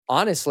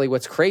honestly,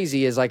 what's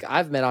crazy is like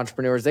I've met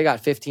entrepreneurs, they got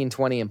 15,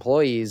 20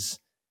 employees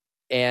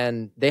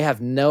and they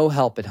have no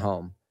help at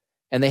home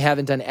and they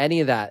haven't done any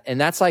of that. And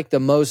that's like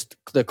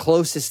the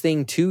closest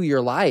thing to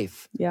your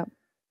life. Yeah.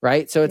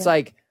 Right. So it's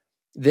like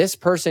this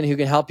person who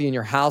can help you in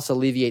your house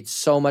alleviates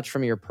so much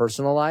from your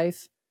personal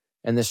life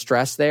and the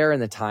stress there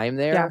and the time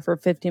there. Yeah. For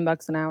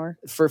 $15 an hour.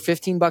 For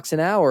 $15 an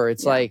hour.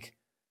 It's like,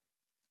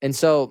 and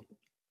so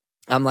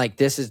I'm like,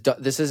 this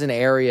is an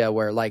area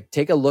where like,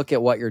 take a look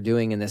at what you're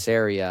doing in this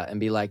area and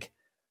be like,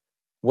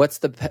 what's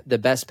the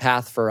best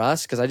path for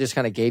us? Because I just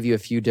kind of gave you a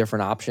few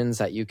different options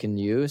that you can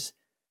use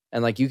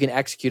and like you can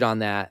execute on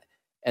that.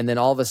 And then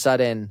all of a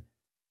sudden,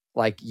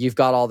 like you've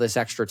got all this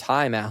extra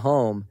time at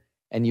home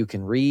and you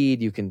can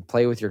read, you can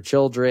play with your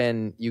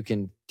children, you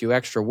can do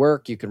extra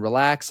work, you can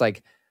relax.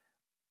 Like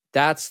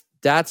that's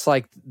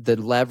like the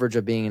leverage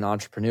of being an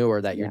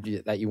entrepreneur that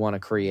you want to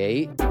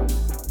create.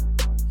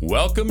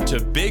 Welcome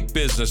to Big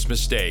Business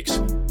Mistakes,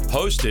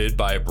 hosted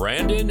by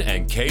Brandon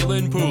and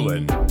Kaylin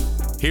Poulin.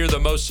 Here, the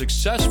most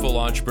successful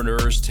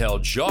entrepreneurs tell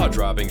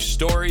jaw-dropping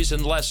stories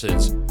and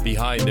lessons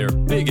behind their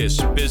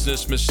biggest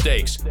business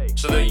mistakes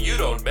so that you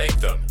don't make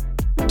them.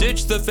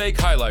 Ditch the fake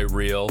highlight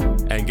reel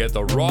and get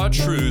the raw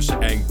truths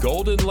and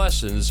golden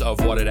lessons of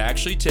what it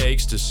actually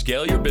takes to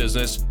scale your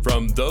business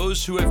from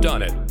those who have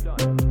done it.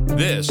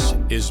 This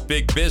is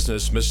Big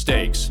Business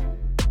Mistakes.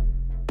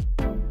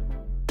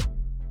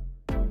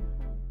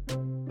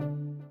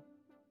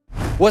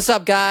 What's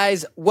up,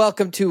 guys?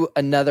 Welcome to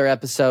another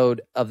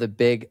episode of the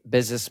Big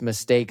Business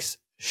Mistakes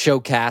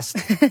Showcast.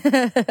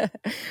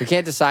 We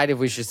can't decide if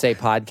we should say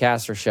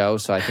podcast or show,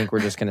 so I think we're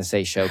just going to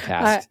say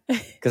showcast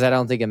because I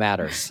don't think it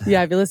matters.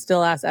 Yeah, if you listen to the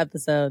last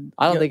episode,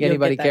 I don't think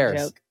anybody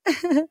cares.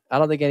 I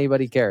don't think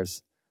anybody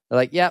cares. They're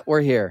like, yeah,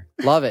 we're here.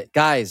 Love it.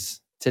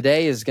 Guys,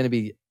 today is going to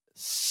be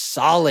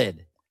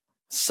solid.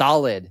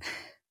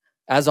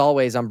 As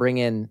always, I'm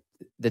bringing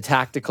the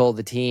tactical,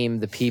 the team,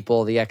 the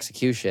people, the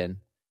execution.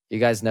 You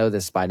guys know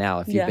this by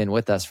now if you've been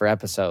with us for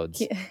episodes.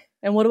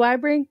 And what do I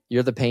bring?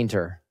 You're the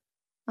painter.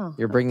 Oh,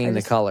 you're bringing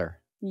the color.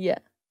 Yeah.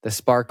 The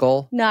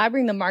sparkle. No, I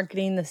bring the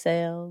marketing, the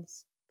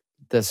sales.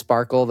 The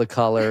sparkle, the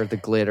color, the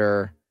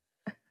glitter,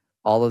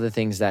 all of the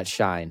things that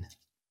shine,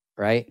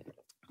 right?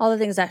 All the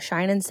things that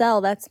shine and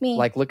sell. That's me.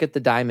 Like, look at the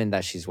diamond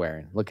that she's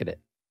wearing. Look at it.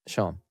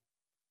 Show them.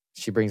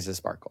 She brings the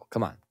sparkle.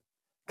 Come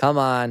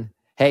on.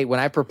 Hey, when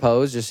I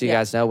proposed, just so you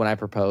guys know, when I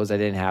proposed, I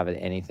didn't have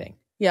anything.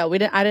 Yeah, I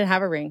didn't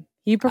have a ring.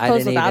 You proposed I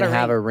didn't without even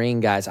have a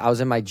ring, guys. I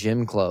was in my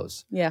gym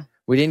clothes. Yeah.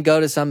 We didn't go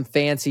to some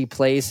fancy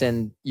place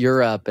in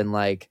Europe and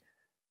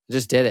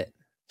just did it.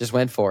 Just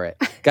went for it.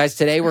 Guys,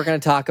 today we're going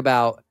to talk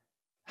about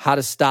how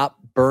to stop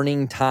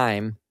burning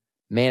time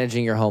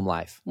managing your home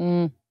life.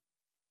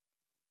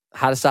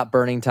 How to stop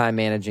burning time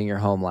managing your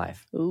home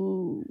life.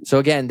 Ooh. So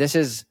again,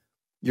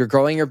 you're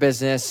growing your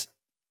business,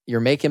 you're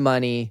making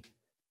money,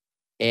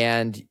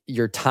 and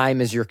your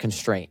time is your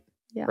constraint,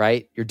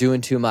 right? You're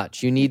doing too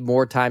much. You need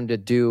more time to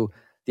do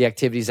the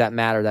activities that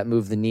matter, that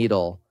move the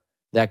needle,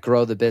 that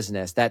grow the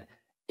business, that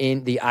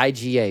in the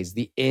IGAs,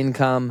 the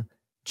income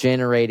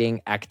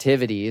generating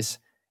activities.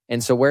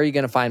 And so where are you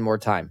going to find more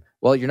time?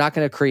 Well, you're not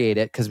going to create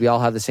it because we all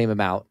have the same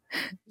amount.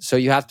 So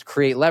you have to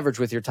create leverage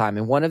with your time.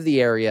 And one of the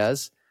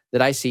areas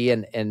that I see,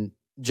 and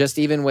just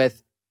even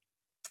with,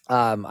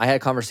 I had a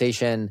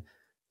conversation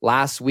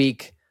last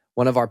week,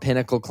 one of our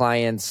Pinnacle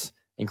clients,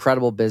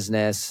 incredible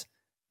business,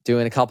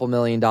 doing a couple $1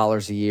 million a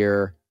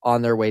year,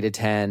 on their way to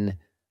 10.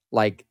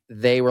 Like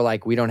they were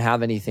like, we don't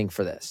have anything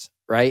for this,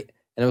 right?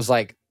 And it was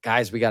like,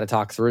 guys, we got to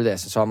talk through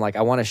this. So I'm like,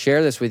 I want to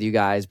share this with you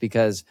guys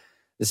because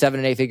the 7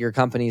 and 8 figure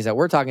companies that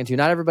we're talking to,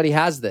 not everybody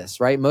has this,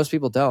 right? Most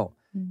people don't.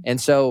 And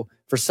so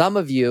for some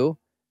of you,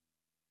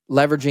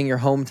 leveraging your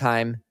home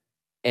time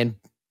and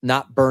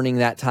not burning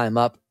that time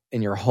up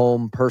in your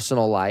home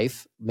personal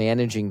life,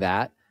 managing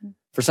that.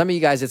 For some of you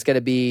guys, it's going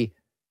to be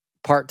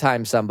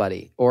part-time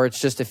somebody, or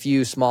it's just a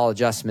few small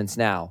adjustments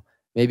now,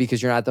 maybe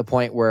because you're not at the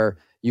point where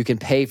you can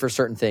pay for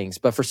certain things.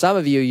 But for some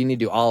of you, you need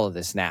to do all of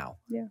this now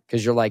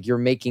because you're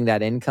making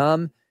that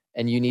income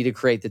and you need to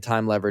create the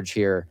time leverage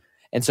here.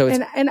 And so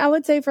and I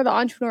would say for the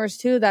entrepreneurs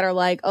too that are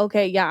like,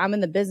 okay, yeah, I'm in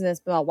the business,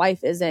 but my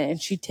wife isn't,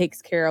 and she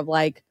takes care of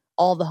like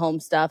all the home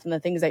stuff and the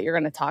things that you're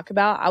going to talk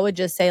about. I would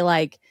just say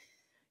like,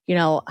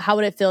 how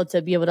would it feel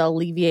to be able to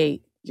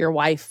alleviate your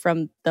wife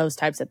from those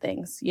types of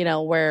things,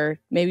 where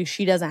maybe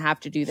she doesn't have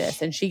to do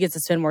this and she gets to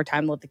spend more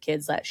time with the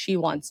kids that she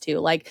wants to.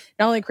 Like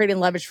not only creating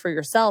leverage for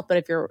yourself,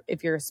 but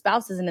if your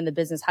spouse isn't in the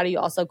business, how do you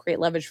also create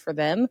leverage for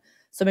them?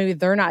 So maybe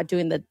they're not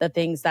doing the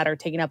things that are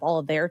taking up all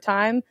of their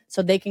time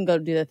so they can go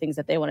do the things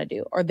that they want to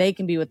do, or they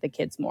can be with the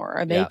kids more,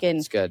 or they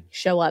can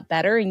show up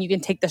better, and you can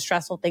take the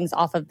stressful things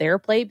off of their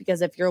plate.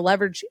 Because if you've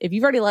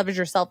already leveraged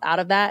yourself out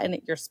of that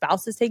and your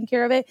spouse is taking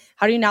care of it,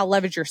 how do you now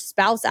leverage your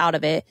spouse out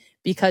of it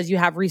because you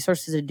have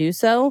resources to do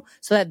so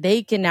that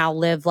they can now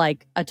live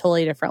like a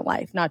totally different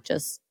life, not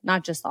just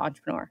the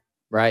entrepreneur.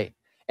 Right.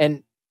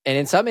 And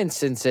in some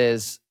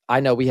instances,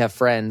 I know we have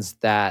friends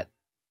that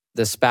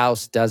the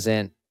spouse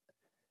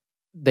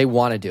they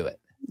want to do it.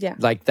 Yeah.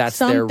 Like that's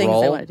some their things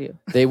role. They want to do.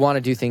 They want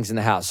to do things in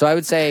the house. So I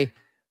would say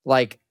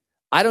like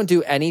I don't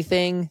do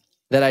anything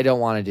that I don't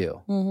want to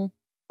do. Mm-hmm.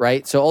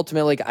 Right? So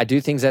ultimately, I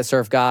do things that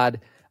serve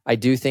God. I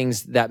do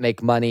things that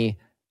make money.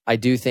 I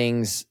do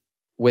things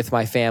with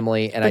my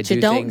family, and But I do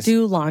you don't things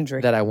do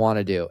laundry that I want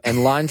to do.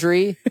 And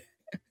laundry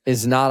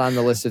is not on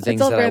the list of things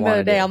that I want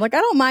to do. I'm like,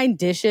 I don't mind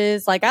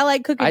dishes. Like, I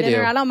like cooking dinner.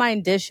 do. I don't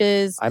mind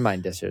dishes. I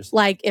mind dishes.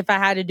 Like, if I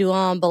had to do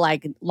them, but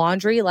like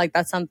laundry, like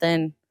that's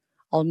something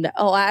I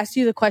asked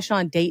you the question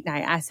on date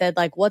night. I said,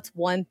 like, what's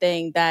one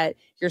thing that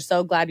you're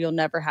so glad you'll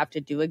never have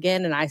to do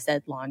again? And I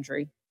said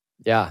laundry.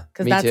 Yeah.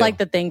 Because that's like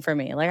the thing for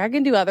me. Like, I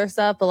can do other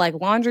stuff, but like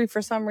laundry,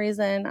 for some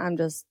reason,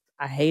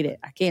 I hate it.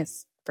 I can't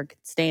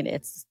stand it.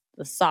 It's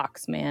the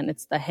socks, man.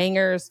 It's the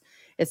hangers.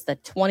 It's the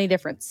 20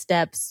 different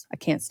steps. I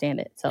can't stand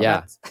it. So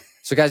yeah.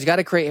 So guys, you got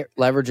to create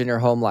leverage in your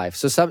home life.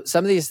 So some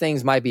of these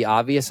things might be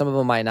obvious. Some of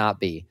them might not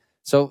be.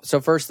 So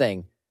first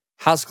thing,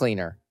 house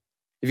cleaner.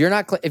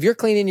 If you're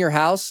cleaning your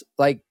house,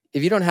 like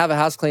if you don't have a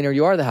house cleaner,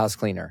 you are the house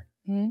cleaner,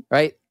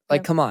 right?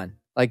 Like, come on.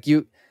 Like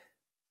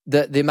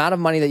the amount of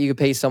money that you could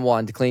pay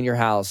someone to clean your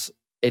house,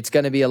 it's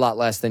going to be a lot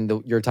less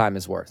than your time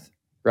is worth,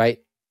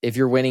 right? If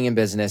you're winning in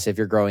business, if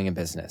you're growing in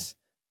business.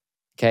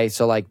 Okay.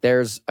 So like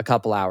there's a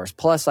couple hours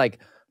plus, like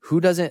who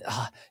doesn't,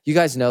 you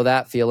guys know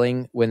that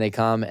feeling when they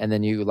come and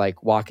then you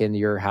like walk into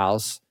your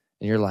house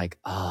and you're like,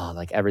 oh,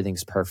 like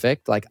everything's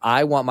perfect. Like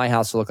I want my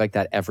house to look like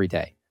that every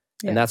day.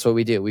 Yeah. And that's what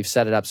we do. We've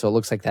set it up so it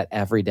looks like that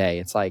every day.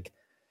 It's like,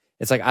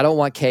 I don't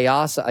want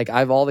chaos. Like I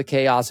have all the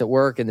chaos at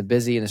work and the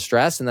busy and the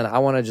stress. And then I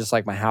want to just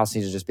like my house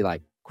needs to just be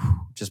like,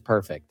 just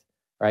perfect.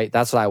 Right.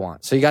 That's what I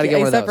want. So you got to get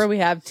one of those. Except for we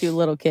have 2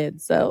 little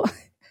kids. So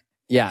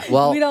yeah,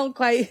 well, we don't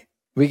quite.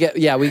 We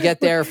get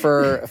there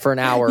for an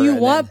hour. You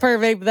want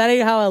perfect, but that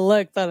ain't how it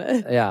looks on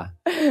it. Yeah.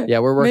 Yeah.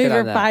 We're working maybe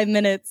on for that. 5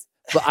 minutes.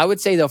 But I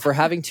would say though, for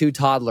having 2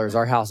 toddlers,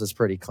 our house is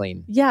pretty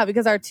clean. Yeah.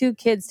 Because our 2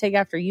 kids take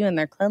after you in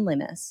their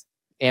cleanliness.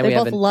 And they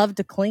both love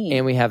to clean.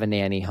 And we have a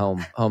nanny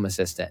home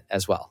assistant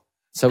as well.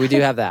 So we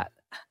do have that.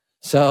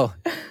 So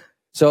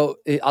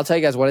I'll tell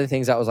you guys one of the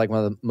things that was like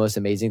one of the most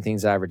amazing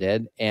things I ever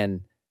did.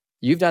 And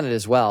you've done it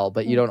as well,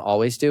 but you don't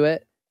always do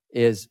it,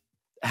 is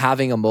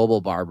having a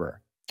mobile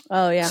barber.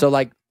 Oh yeah. So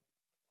like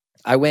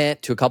I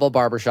went to a couple of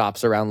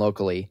barbershops around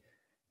locally,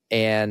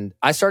 and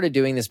I started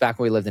doing this back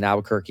when we lived in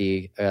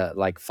Albuquerque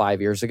like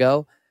 5 years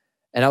ago.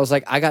 And I was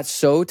like, I got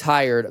so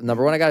tired.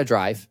 Number one, I got to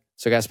drive.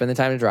 So I got to spend the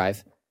time to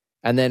drive.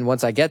 And then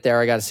once I get there,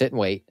 I got to sit and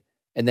wait.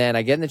 And then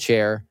I get in the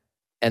chair.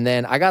 And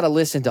then I got to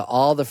listen to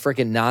all the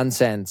freaking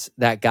nonsense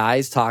that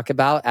guys talk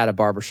about at a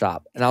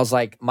barbershop. And I was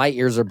like, my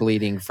ears are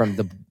bleeding from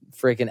the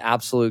freaking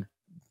absolute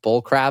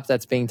bull crap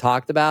that's being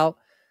talked about.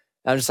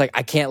 And I'm just like,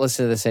 I can't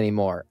listen to this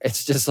anymore.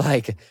 It's just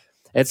like,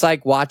 it's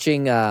like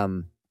watching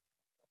MTV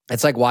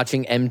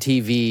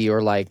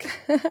or like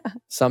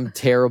some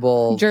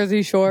terrible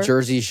Jersey Shore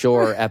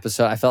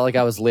episode. I felt like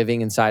I was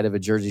living inside of a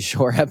Jersey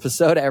Shore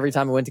episode every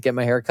time I went to get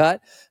my hair cut.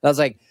 And I was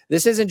like,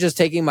 this isn't just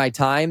taking my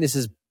time. This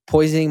is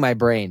poisoning my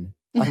brain.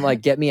 I'm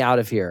like, get me out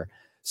of here.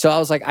 So I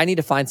was like, I need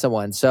to find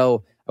someone.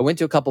 So I went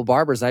to a couple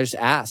barbers and I just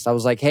asked. I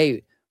was like,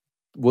 hey,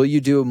 will you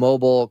do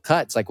mobile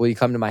cuts? Like, will you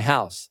come to my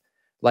house?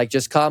 Like,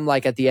 just come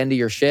like at the end of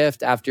your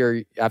shift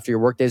after your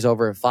work day's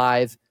over at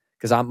 5,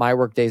 because my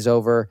work day's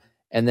over.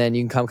 And then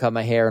you can come cut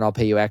my hair and I'll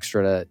pay you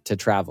extra to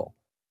travel.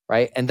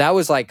 Right. And that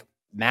was like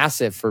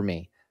massive for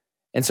me.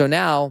 And so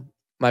now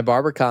my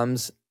barber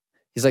comes.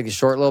 He's like a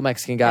short little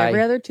Mexican guy.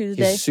 Every other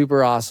Tuesday. He's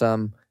super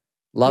awesome.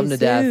 Love him to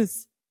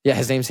death. Yeah,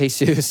 his name's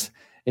Jesus.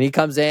 And he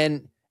comes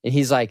in and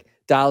he's like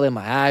dialing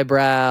my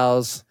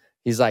eyebrows.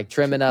 He's like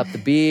trimming up the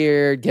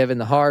beard, giving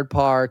the hard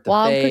part.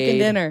 While fade. I'm cooking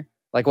dinner.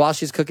 Like while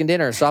she's cooking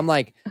dinner. So I'm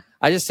like,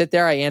 I just sit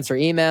there, I answer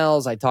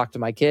emails, I talk to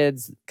my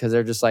kids because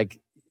they just think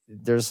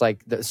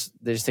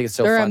it's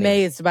so funny. They're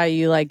amazed by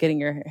you like getting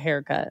your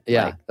hair cut.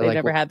 Yeah. Like, they've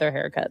never had their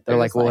hair cut. They're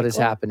like, well, what is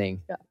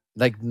happening? Yeah.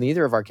 Like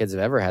neither of our kids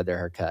have ever had their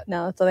hair cut.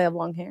 No, so they have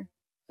long hair.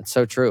 That's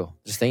so true.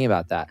 Just thinking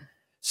about that.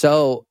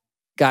 So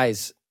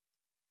guys,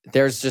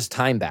 there's just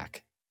time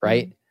back,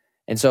 right? Mm-hmm.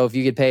 And so if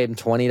you could pay them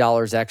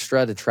 $20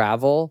 extra to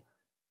travel,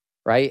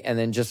 right? And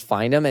then just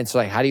find them. And so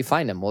like, how do you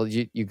find them? Well,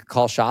 you could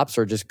call shops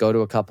or just go to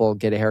a couple,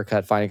 get a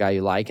haircut, find a guy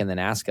you like, and then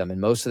ask them. And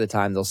most of the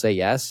time they'll say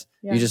yes.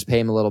 Yeah. You just pay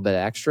them a little bit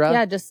extra.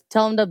 Yeah, just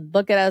tell them to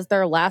book it as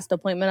their last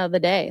appointment of the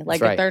day.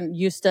 Like if they're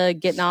used to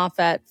getting off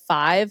at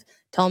 5,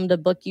 tell them to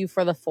book you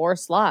for the 4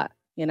 slot,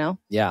 you know?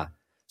 Yeah.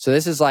 So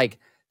this is like,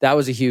 that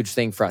was a huge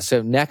thing for us.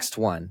 So next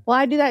one. Well,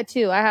 I do that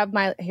too. I have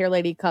my hair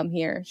lady come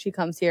here. She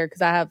comes here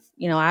because I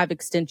have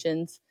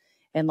extensions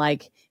and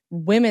like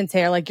women's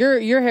hair. Like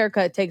your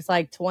haircut takes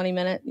like 20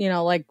 minutes,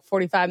 like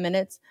 45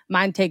 minutes.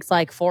 Mine takes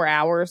like 4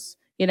 hours,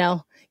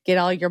 get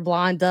all your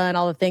blonde done,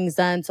 all the things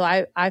done. So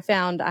I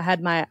found I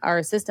had our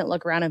assistant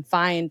look around and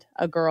find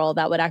a girl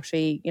that would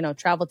actually,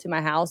 travel to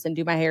my house and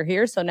do my hair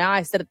here. So now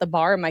I sit at the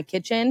bar in my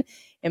kitchen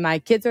and my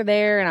kids are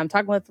there and I'm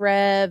talking with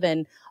Rev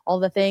and all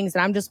the things.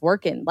 And I'm just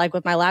working like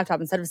with my laptop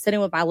instead of sitting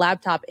with my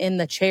laptop in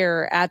the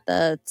chair at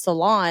the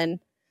salon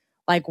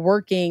like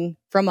working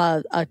from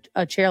a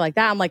chair like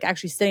that. I'm like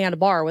actually sitting at a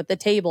bar with the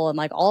table and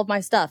like all of my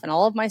stuff and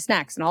all of my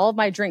snacks and all of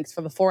my drinks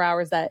for the 4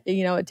 hours that,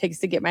 you know, it takes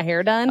to get my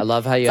hair done. I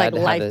love how you it's had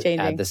like to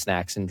add the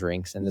snacks and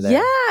drinks into there.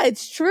 Yeah,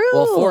 it's true.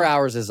 Well, 4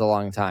 hours is a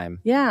long time.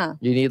 Yeah.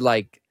 You need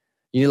like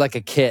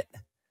a kit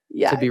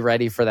to be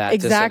ready for that.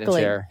 Exactly. To sit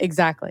in a chair.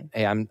 Exactly.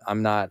 Hey, I'm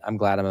glad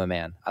I'm a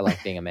man. I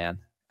like being a man.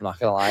 I'm not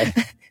gonna lie.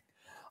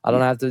 I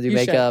don't have to do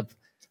makeup.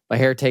 My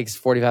hair takes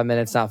 45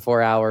 minutes, not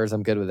 4 hours.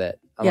 I'm good with it.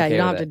 I'm okay you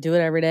don't have to do it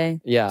every day.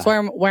 Yeah. That's why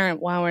I'm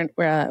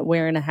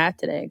wearing a hat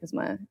today because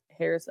my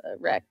hair's a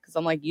wreck. Because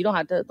I'm like, you don't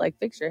have to like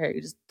fix your hair.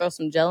 You just throw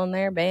some gel in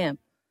there, bam.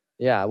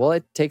 Yeah. Well,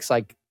 it takes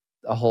like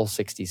a whole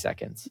 60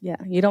 seconds. Yeah.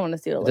 You don't want to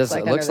see what it looks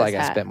like. It looks like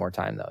I spent more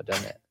time though,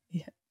 doesn't it?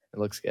 Yeah. It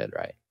looks good,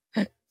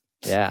 right?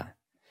 Yeah.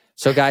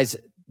 So guys,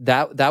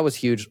 that was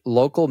huge.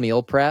 Local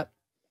meal prep.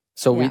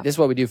 So this is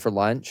what we do for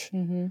lunch.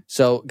 Mm-hmm.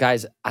 So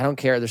guys, I don't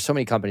care. There's so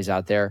many companies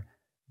out there.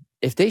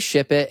 If they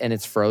ship it and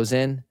it's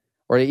frozen,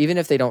 or even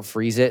if they don't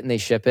freeze it and they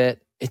ship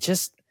it, it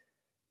just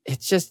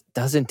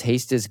doesn't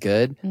taste as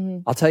good. Mm-hmm.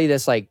 I'll tell you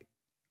this, like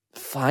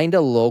find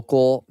a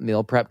local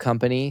meal prep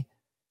company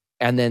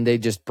and then they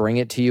just bring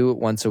it to you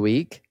once a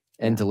week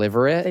and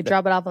deliver it. They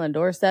drop it off on the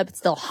doorstep. It's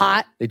still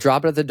hot. They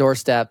drop it at the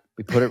doorstep.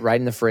 We put it right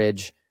in the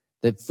fridge.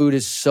 The food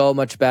is so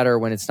much better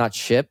when it's not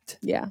shipped.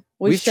 Yeah.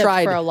 We've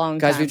tried for a long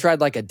time. Guys, we've tried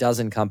like a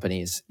dozen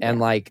companies and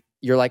like,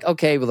 you're like,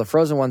 okay, well, the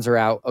frozen ones are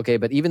out. Okay.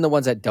 But even the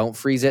ones that don't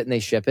freeze it and they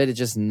ship it, it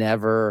just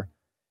never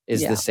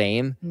is the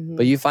same. Mm-hmm.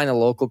 But you find a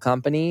local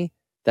company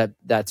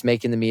that's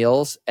making the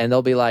meals and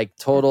they'll be like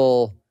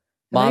total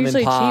mom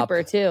and pop.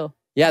 Cheaper too.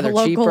 Yeah, they're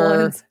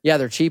cheaper. Ones. Yeah,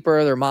 they're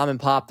cheaper. They're mom and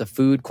pop. The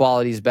food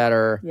quality is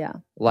better. Yeah.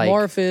 Like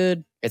more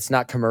food. It's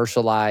not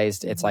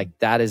commercialized. It's like,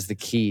 that is the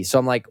key. So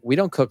I'm like, we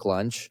don't cook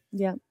lunch.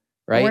 Yeah.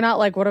 Right? We're not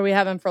like, what are we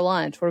having for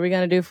lunch? What are we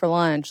going to do for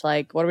lunch?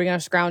 Like, what are we going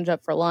to scrounge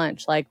up for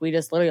lunch? Like, we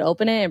just literally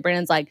open it and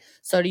Brandon's like,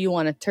 so do you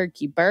want a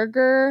turkey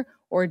burger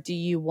or do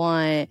you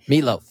want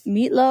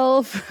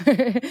meatloaf?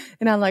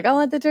 And I'm like, I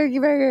want the turkey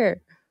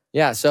burger.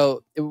 Yeah.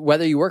 So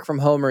whether you work from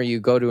home or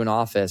you go to an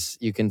office,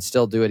 you can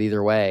still do it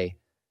either way.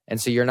 And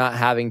so you're not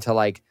having to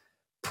like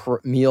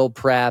meal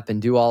prep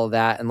and do all of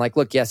that. And like,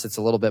 look, yes, it's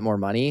a little bit more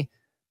money,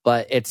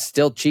 but it's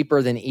still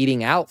cheaper than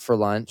eating out for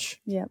lunch.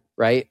 Yeah.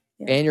 Right.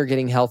 Yeah. And you're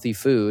getting healthy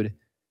food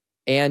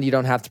and you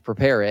don't have to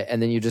prepare it.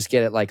 And then you just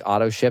get it like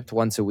auto shipped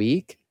once a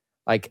week.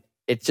 Like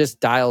it just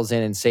dials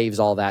in and saves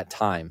all that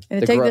time.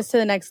 And to take this to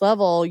the next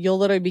level, you'll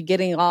literally be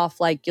getting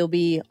off, like you'll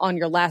be on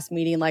your last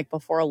meeting like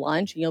before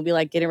lunch and you'll be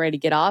like getting ready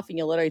to get off and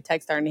you'll literally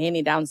text our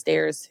nanny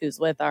downstairs who's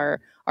with our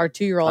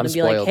 2-year-old and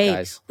be like,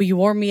 hey, will you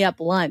warm me up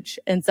lunch?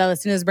 And so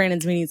as soon as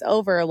Brandon's meeting's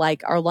over,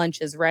 like our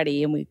lunch is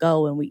ready and we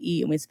go and we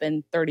eat and we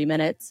spend 30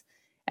 minutes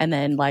and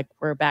then like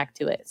we're back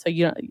to it. So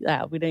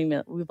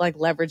we've like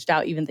leveraged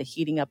out even the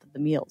heating up of the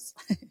meals.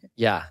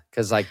 Yeah,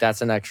 because like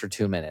that's an extra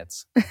 2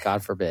 minutes.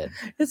 God forbid.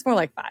 It's more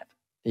like 5.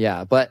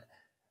 Yeah, but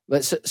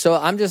so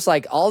I'm just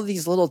like all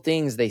these little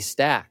things they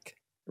stack,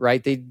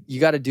 right? You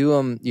got to do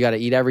them. You got to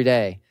eat every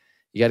day.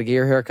 You got to get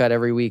your haircut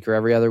every week or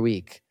every other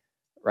week,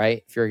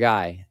 right? If you're a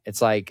guy,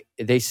 it's like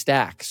they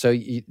stack. So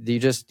you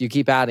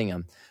keep adding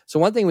them. So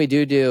one thing we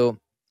do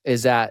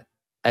is that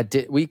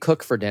we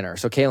cook for dinner.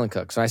 So Kaylin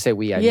cooks. When I say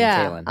we, I mean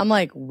Kaylin. I'm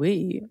like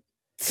we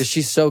because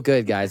she's so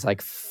good, guys.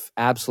 Like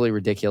absolutely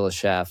ridiculous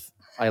chef.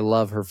 I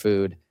love her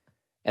food.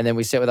 And then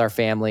we sit with our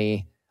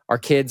family. Our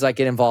kids like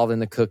get involved in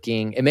the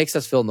cooking. It makes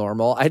us feel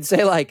normal. I'd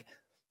say like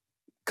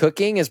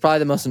cooking is probably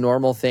the most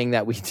normal thing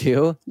that we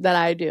do. That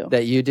I do.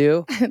 That you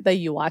do. That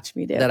you watch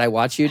me do. That I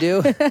watch you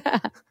do. Oh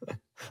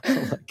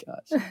my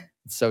gosh.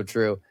 It's so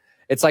true.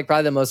 It's like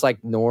probably the most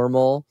like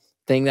normal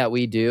thing that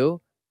we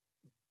do.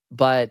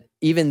 But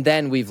even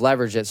then we've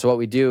leveraged it. So what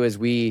we do is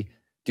we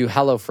do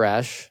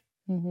HelloFresh.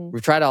 Mm-hmm.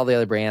 We've tried all the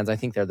other brands. I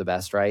think they're the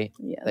best, right?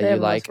 Yeah, they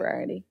have most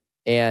variety.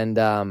 And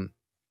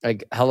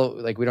like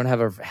we don't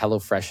have a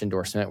HelloFresh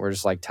endorsement. We're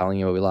just like telling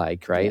you what we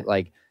like, right? Yeah.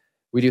 Like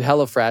we do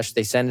HelloFresh.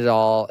 They send it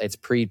all. It's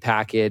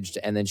pre-packaged,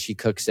 and then she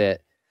cooks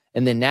it.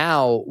 And then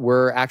now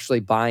we're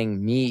actually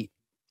buying meat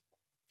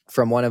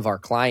from one of our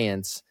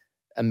clients,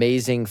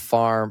 Amazing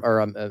Farm,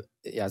 or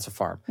it's a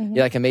farm. Mm-hmm.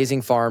 Yeah, like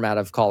Amazing Farm out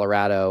of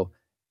Colorado,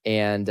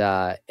 and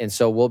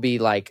so we'll be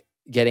like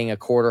getting a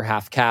quarter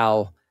half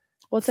cow.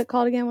 What's it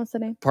called again? What's the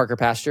name? Parker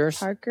Pastures.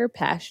 Parker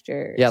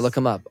Pastures. Yeah, look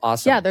them up.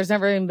 Awesome. Yeah, there's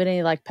never even been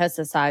any like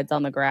pesticides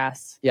on the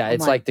grass. Yeah,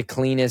 it's like the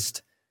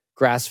cleanest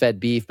grass-fed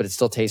beef, but it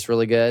still tastes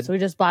really good. So we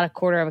just bought a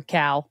quarter of a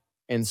cow.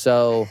 And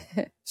so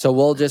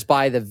we'll just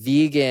buy the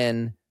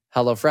vegan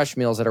HelloFresh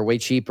meals that are way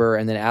cheaper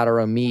and then add our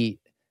own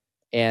meat,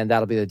 and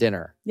that'll be the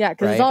dinner. Yeah,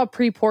 because it's all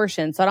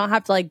pre-portioned. So I don't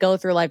have to like go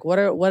through like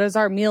what is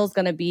our meals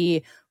going to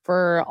be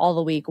for all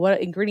the week?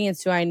 What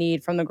ingredients do I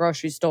need from the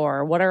grocery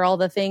store? What are all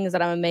the things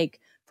that I'm going to make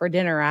for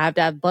dinner? I have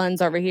to have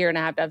buns over here and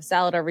I have to have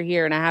salad over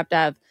here and I have to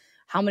have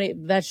how many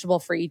vegetable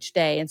for each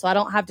day. And so I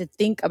don't have to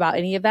think about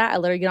any of that. I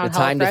literally get on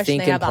HelloFresh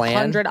and they have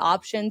 100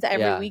 options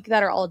every week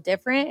that are all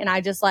different. And I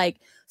just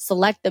like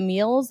select the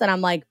meals and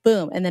I'm like,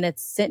 boom. And then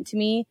it's sent to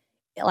me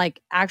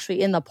like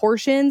actually in the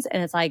portions,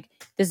 and it's like,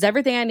 this is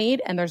everything I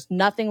need, and there's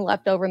nothing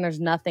left over and there's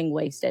nothing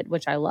wasted,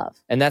 which I love.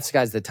 And that's,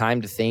 guys, the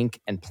time to think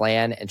and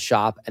plan and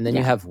shop. And then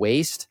you have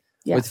waste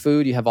with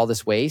food. You have all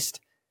this waste,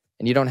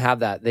 and you don't have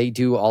that. They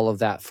do all of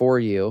that for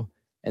you,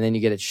 and then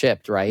you get it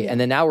shipped, right? And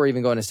then now we're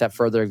even going a step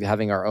further,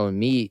 having our own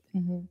meat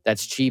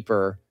that's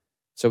cheaper.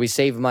 So we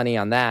save money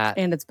on that.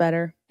 And it's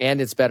better.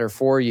 And it's better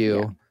for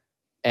you.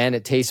 And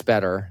it tastes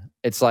better.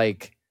 It's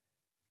like,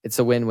 it's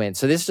a win-win.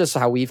 So this is just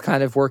how we've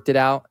kind of worked it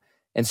out.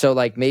 And so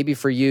like maybe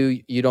for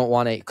you, you don't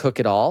want to cook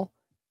at all.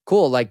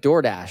 Cool, like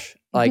DoorDash.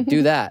 Like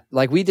do that.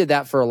 Like we did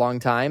that for a long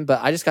time,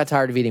 but I just got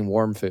tired of eating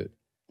warm food.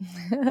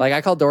 Like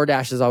I call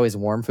DoorDash is always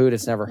warm food.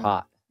 It's never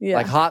hot. Yeah.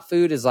 Like hot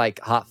food is like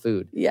hot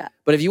food. Yeah.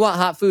 But if you want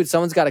hot food,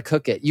 someone's got to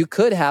cook it. You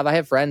could have, I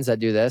have friends that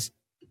do this.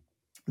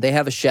 They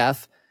have a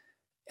chef.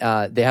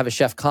 They have a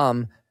chef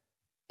come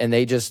and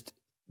they just,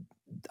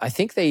 I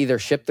think they either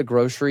ship the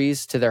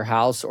groceries to their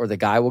house or the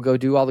guy will go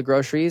do all the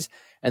groceries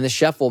and the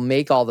chef will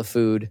make all the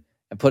food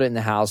and put it in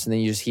the house and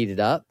then you just heat it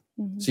up.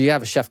 So you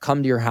have a chef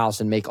come to your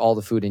house and make all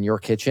the food in your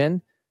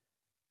kitchen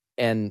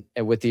and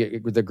with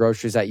the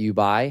groceries that you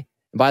buy.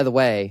 And by the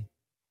way,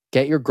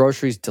 get your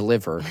groceries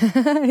delivered.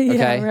 Okay.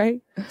 Yeah,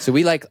 right. So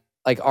we like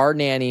our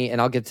nanny, and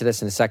I'll get to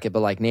this in a second, but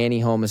like nanny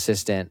home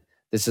assistant,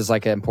 this is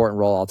like an important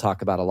role I'll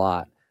talk about a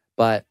lot.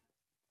 But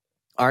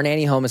our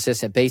nanny home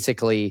assistant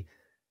basically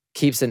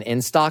keeps an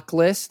in-stock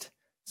list.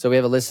 So we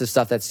have a list of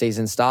stuff that stays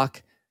in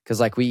stock because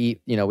like we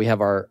eat, you know, we have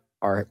our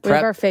prep. We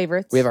have our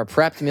favorites. We have our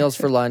prepped meals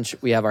for lunch.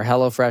 We have our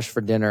HelloFresh for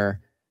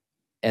dinner.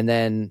 And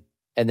then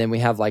we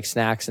have like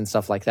snacks and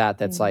stuff like that.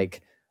 That's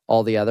like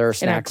all the other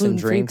snacks and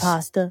drinks.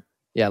 Pasta.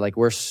 Yeah, like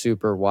we're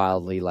super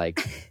wildly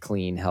like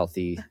clean,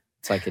 healthy.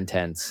 It's like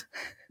intense.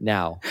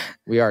 Now.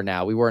 We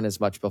weren't as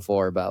much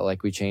before, but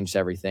like we changed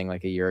everything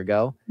like a year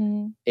ago.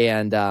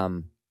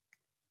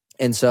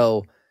 And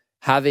so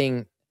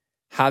having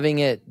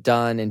it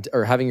done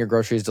or having your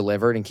groceries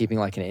delivered and keeping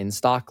like an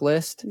in-stock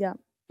list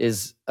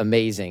is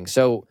amazing.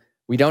 So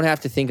we don't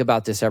have to think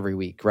about this every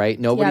week, right?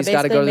 Nobody's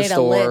got to go to the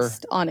store. I made a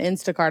list on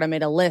Instacart. I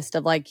made a list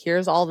of like,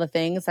 here's all the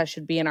things that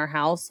should be in our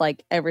house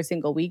like every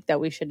single week that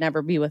we should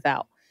never be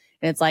without.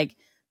 And it's like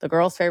the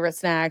girls' favorite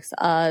snacks,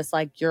 us,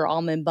 like your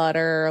almond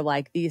butter,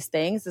 like these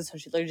things. And so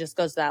she literally just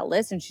goes to that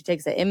list and she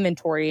takes an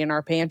inventory in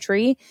our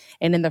pantry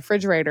and in the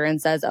refrigerator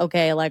and says,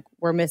 okay, like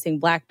we're missing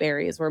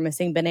blackberries, we're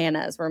missing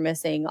bananas, we're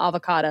missing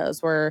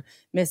avocados, we're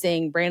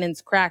missing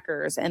Brandon's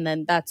crackers. And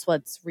then that's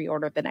what's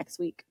reordered the next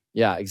week.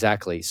 Yeah,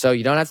 exactly. So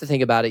you don't have to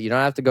think about it. You don't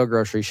have to go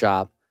grocery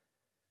shop,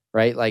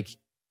 right? Like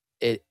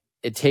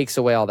it takes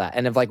away all that.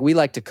 And if like we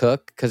like to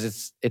cook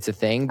because it's a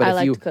thing,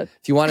 but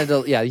if you wanted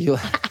to, you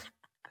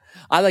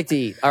I like to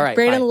eat. All right.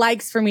 Brayden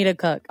likes for me to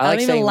cook. I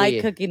don't even like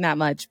cooking that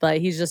much,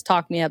 but he's just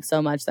talked me up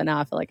so much that now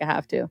I feel like I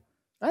have to.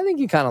 I think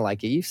you kind of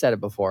like it. You've said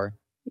it before.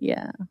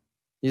 Yeah.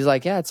 He's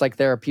like, yeah, it's like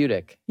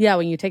therapeutic. Yeah,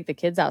 when you take the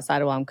kids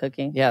outside while I'm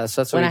cooking. Yeah, that's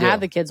what when we do. I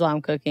have the kids while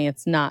I'm cooking,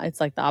 it's not. It's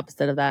like the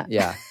opposite of that.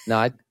 Yeah.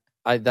 No,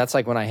 I that's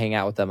like when I hang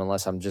out with them,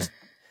 unless I'm just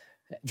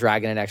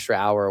dragging an extra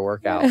hour of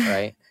workout,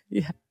 right?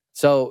 Yeah.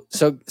 So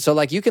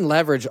like you can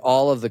leverage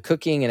all of the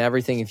cooking and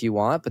everything if you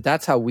want, but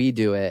that's how we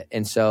do it.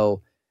 And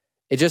so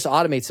it just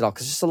automates it all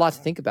because it's just a lot to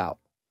think about,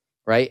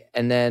 right?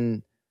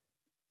 And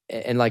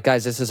like,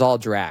 guys, this is all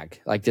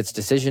drag. Like it's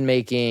decision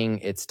making,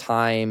 it's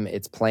time,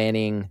 it's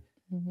planning.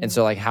 And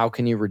so like, how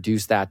can you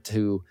reduce that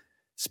to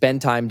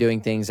spend time doing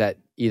things that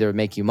either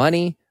make you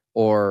money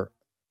or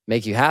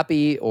make you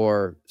happy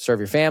or serve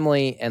your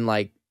family? And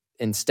like,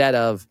 instead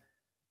of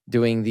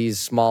doing these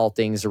small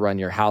things to run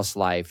your house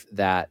life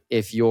that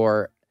if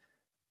you're,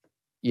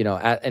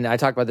 and I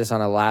talked about this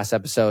on a last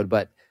episode,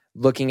 but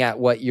looking at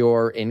what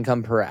your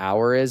income per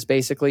hour is,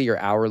 basically your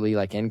hourly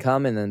like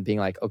income, and then being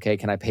like, okay,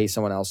 can I pay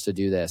someone else to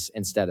do this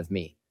instead of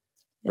me?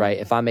 Yeah. Right?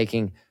 If I'm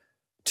making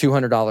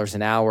 $200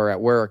 an hour at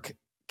work,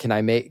 can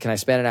I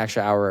spend an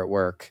extra hour at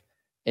work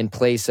in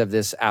place of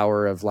this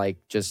hour of like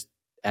just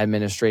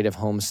administrative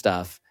home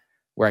stuff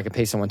where I could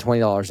pay someone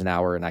 $20 an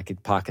hour and I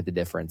could pocket the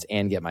difference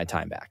and get my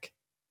time back?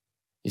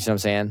 You see what I'm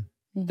saying?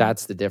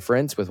 That's the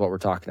difference with what we're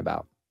talking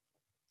about.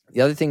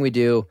 The other thing we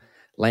do,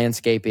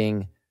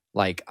 landscaping.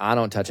 Like, I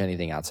don't touch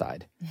anything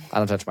outside. I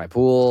don't touch my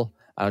pool.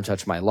 I don't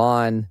touch my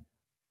lawn.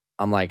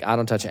 I'm like, I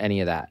don't touch any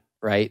of that,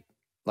 right?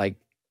 Like,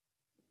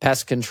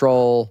 pest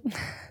control.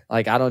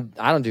 Like, I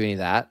don't do any of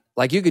that.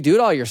 Like, you could do it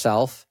all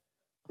yourself,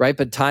 right?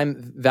 But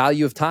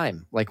value of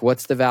time. Like,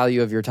 what's the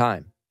value of your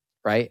time,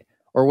 right?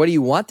 Or what do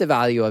you want the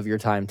value of your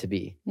time to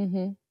be,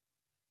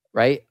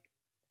 right?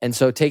 And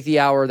so take the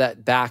hour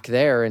that back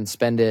there and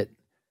spend it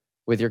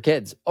with your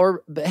kids.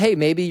 Or, hey,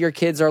 maybe your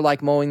kids are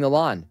like mowing the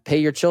lawn. Pay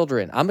your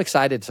children. I'm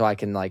excited so I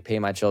can like pay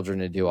my children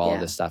to do all of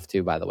this stuff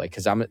too, by the way,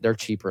 because they're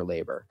cheaper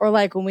labor. Or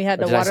like when we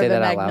had to water the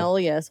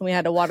magnolias. When we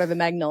had to water the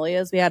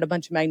magnolias, we had a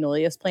bunch of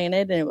magnolias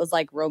planted and it was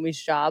like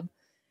Romy's job.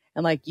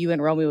 And like you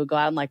and Romy would go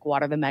out and like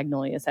water the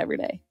magnolias every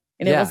day.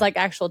 And it was like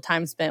actual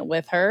time spent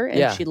with her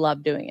and she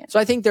loved doing it. So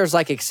I think there's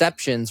like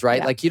exceptions, right?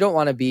 Yeah. Like you don't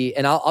want to be,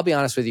 and I'll be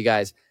honest with you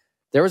guys.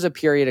 There was a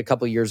period a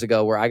couple years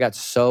ago where I got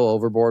so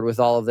overboard with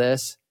all of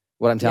this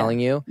what I'm telling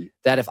you,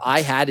 that if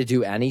I had to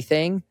do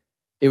anything,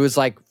 it was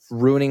like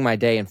ruining my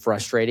day and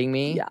frustrating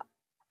me. Yeah.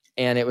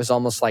 And it was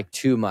almost like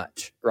too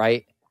much,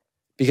 right?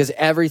 Because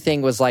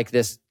everything was like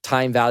this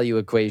time value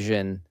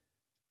equation.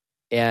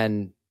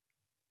 And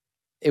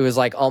it was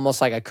like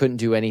almost like I couldn't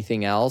do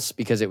anything else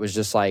because it was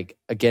just like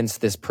against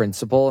this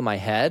principle in my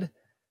head.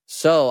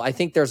 So I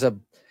think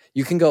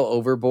you can go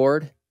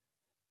overboard,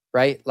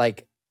 right?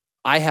 Like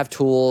I have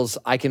tools,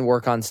 I can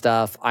work on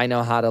stuff. I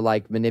know how to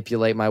like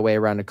manipulate my way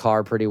around a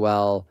car pretty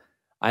well.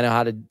 I know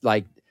how to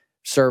like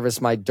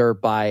service my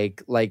dirt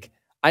bike. Like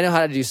I know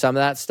how to do some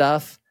of that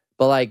stuff,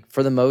 but like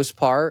for the most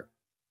part,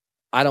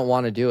 I don't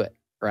want to do it,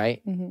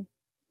 right? Mm-hmm.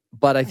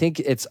 But I think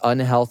it's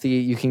unhealthy.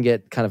 You can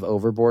get kind of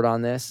overboard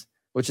on this,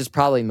 which is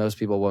probably most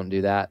people won't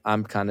do that.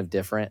 I'm kind of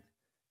different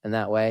in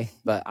that way,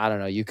 but I don't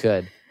know, you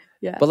could.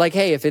 Yeah. But like,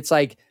 hey, if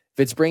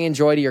it's bringing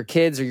joy to your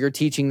kids or you're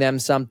teaching them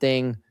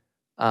something,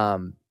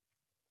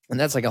 and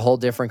that's like a whole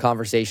different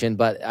conversation.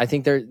 But I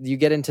think you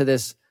get into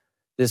this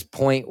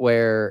point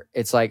where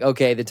it's like,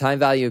 okay, the time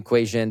value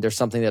equation, there's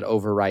something that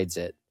overrides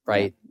it,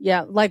 right?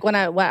 Yeah. Like when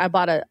I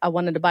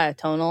wanted to buy a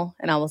tonal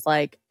and I was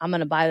like, I'm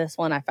going to buy this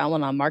one. I found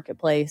one on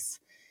Marketplace.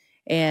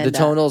 And the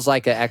tonal's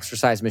like an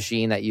exercise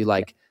machine that you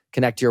like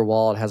connect to your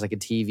wall. It has like a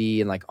TV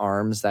and like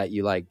arms that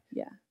you like.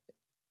 Yeah.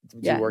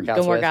 You can work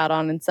out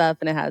on and stuff,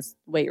 and it has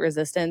weight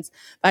resistance.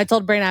 But I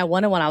told Brandon I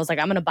wanted one. I was like,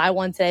 I'm going to buy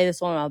one today.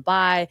 This one I'm going to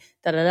buy,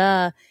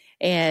 da-da-da.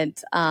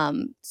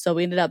 And so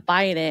we ended up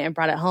buying it and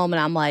brought it home. And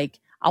I'm like,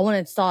 I want to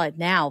install it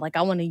now. Like,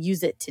 I want to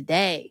use it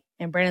today.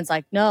 And Brandon's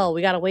like, no,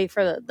 we got to wait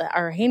for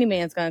our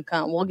handyman's going to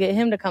come. We'll get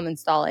him to come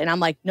install it. And I'm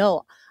like,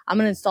 no, I'm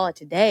going to install it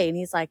today. And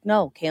he's like,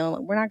 no,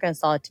 Kaylin, we're not going to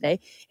install it today.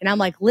 And I'm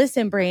like,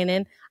 listen,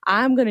 Brandon,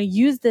 I'm going to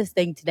use this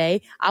thing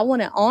today. I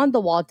want it on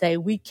the wall today.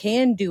 We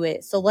can do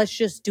it. So let's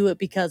just do it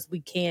because we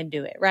can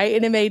do it. Right.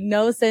 And it made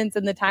no sense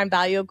in the time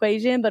value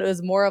equation, but it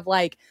was more of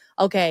like,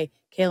 okay,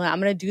 Kaylin,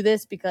 I'm going to do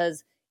this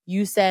because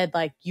you said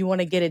like you want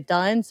to get it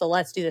done. So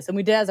let's do this. And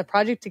we did it as a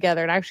project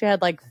together and actually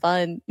had like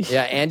fun.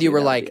 Yeah. And you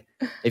were like,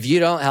 if you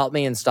don't help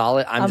me install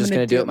it, I'm just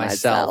going to do it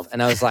myself.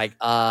 And I was like,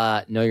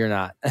 no, you're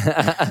not.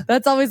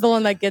 That's always the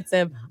one that gets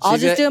him. I'll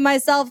just do it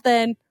myself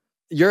then.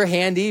 You're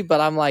handy, but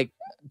I'm like,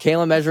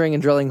 Kayla measuring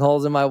and drilling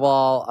holes in my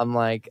wall. I'm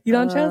like, you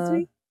don't trust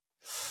me?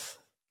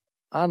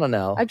 I don't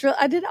know.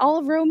 I did all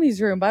of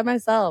Romy's room by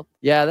myself.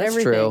 Yeah, that's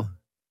true.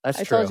 That's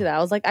true. I told you that. I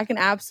was like, I can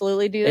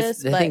absolutely do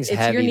this, but it's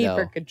heavy, your need though.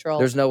 for control.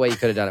 There's no way you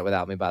could have done it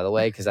without me, by the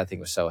way, because that thing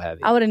was so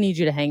heavy. I would have need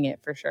you to hang it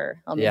for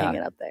sure. I'll hang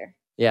it up there.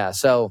 Yeah.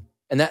 So,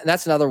 and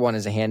that's another one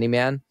as a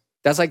handyman.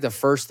 That's like the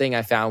first thing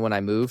I found when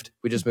I moved.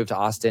 We just moved to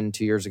Austin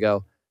 2 years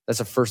ago. That's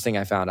the first thing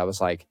I found. I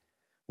was like,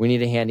 we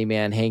need a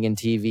handyman, hanging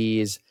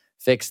TVs,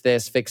 fix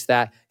this, fix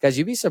that. Guys,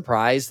 you'd be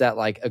surprised that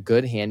like a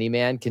good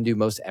handyman can do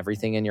most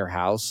everything in your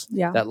house.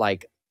 Yeah. That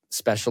like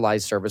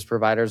specialized service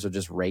providers will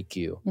just rake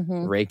you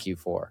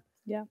for.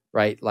 Yeah.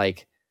 Right.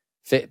 Like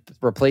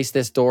replace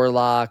this door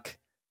lock,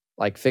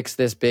 like fix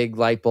this big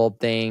light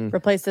bulb thing,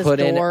 replace this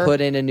door,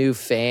 put in a new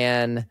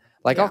fan,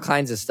 like all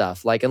kinds of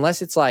stuff. Like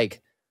unless it's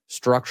like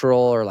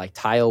structural or like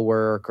tile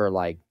work or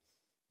like,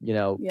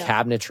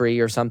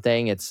 cabinetry or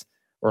something,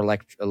 or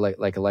like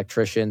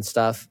electrician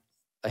stuff.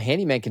 A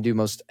handyman can do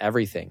most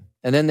everything.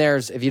 And then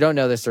if you don't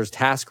know this, there's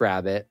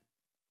TaskRabbit,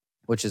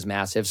 which is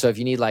massive. So if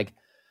you need like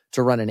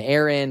to run an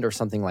errand or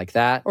something like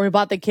that. Or we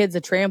bought the kids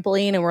a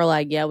trampoline and we're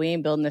like, yeah, we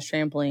ain't building this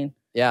trampoline.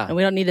 Yeah. And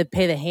we don't need to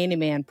pay the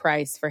handyman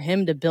price for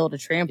him to build a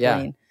trampoline.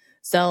 Yeah.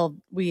 So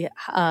we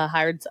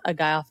hired a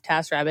guy off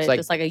TaskRabbit,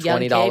 just like a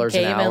young kid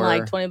came in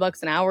like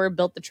 $20 an hour,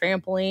 built the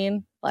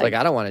trampoline. Like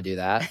I don't want to do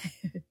that.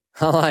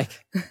 I'm like,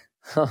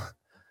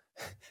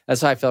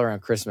 that's how I feel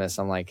around Christmas.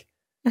 I'm like,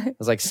 I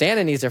was like,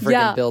 Santa needs to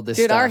freaking build this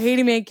stuff. Dude, our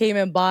handyman came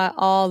and bought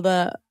all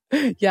the...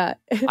 Yeah.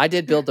 I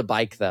did build the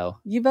bike, though.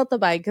 You built the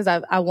bike because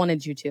I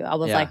wanted you to. I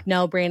was like,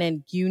 no,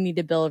 Brandon, you need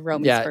to build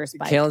Romy's first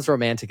bike. Kaylin's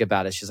romantic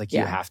about it. She's like, you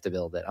have to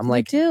build it. I'm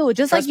like, you do.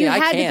 Just like you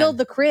had to build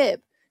the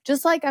crib.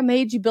 Just like I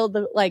made you build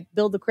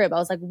the crib. I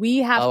was like, we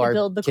have to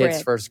build the crib.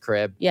 Kid's first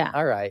crib. Yeah.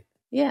 All right.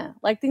 Yeah.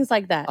 Like things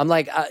like that. I'm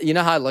like, you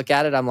know how I look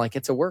at it? I'm like,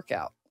 it's a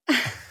workout.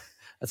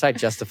 That's how I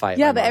justify it.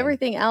 Yeah, but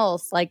everything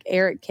else, like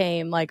Eric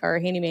came, like our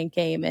handyman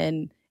came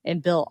and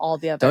built all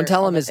the other. Don't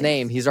tell him his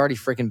name. He's already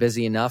freaking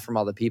busy enough from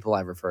all the people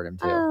I've referred him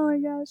to. Oh my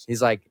gosh. He's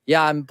like,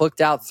 yeah, I'm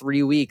booked out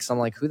 3 weeks. I'm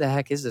like, who the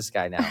heck is this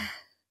guy now?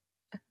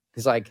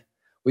 He's like,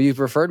 well, you've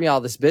referred me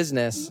all this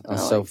business. Oh,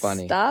 so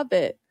funny. Stop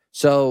it.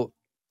 So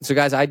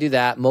guys, I do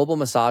that. Mobile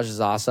massage is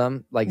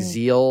awesome. Like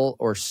Zeal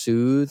or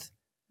Soothe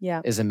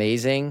is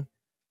amazing.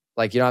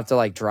 Like you don't have to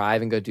like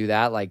drive and go do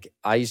that. Like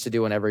I used to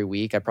do one every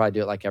week. I probably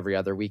do it like every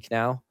other week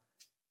now.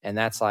 And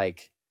that's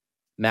like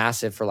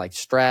massive for like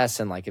stress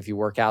and like if you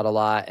work out a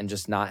lot and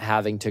just not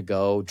having to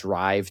go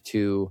drive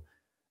to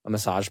a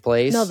massage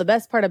place. No, the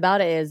best part about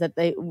it is that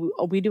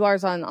we do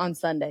ours on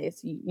Sundays.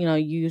 You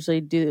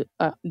usually do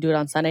it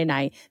on Sunday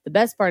night. The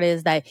best part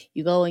is that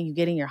you go and you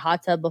get in your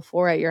hot tub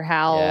before at your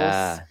house.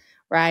 Yeah.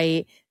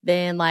 right?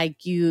 Then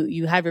like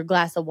you have your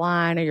glass of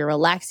wine or your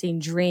relaxing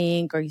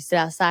drink, or you sit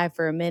outside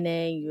for a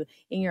minute, you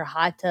in your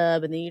hot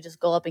tub, and then you just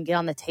go up and get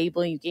on the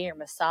table and you get your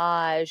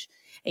massage,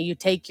 and you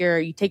take your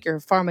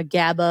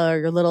Pharma-GABA or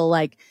your little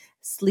like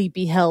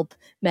sleepy help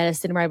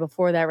medicine right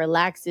before that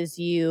relaxes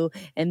you,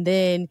 and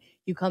then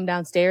you come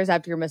downstairs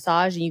after your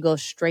massage and you go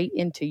straight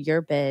into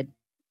your bed.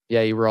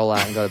 Yeah, you roll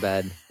out and go to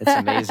bed. It's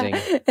amazing.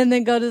 And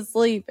then go to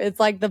sleep. It's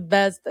like the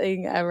best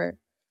thing ever.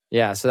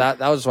 Yeah, so that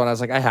was one I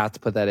was like, I have to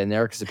put that in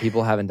there because if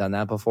people haven't done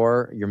that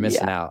before, you're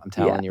missing out. I'm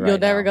telling you right now.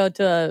 You'll never go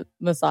to a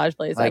massage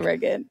place ever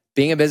again.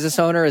 Being a business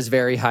owner is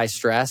very high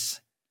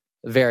stress.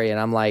 And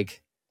I'm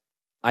like,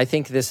 I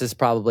think this is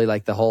probably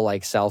like the whole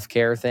like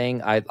self-care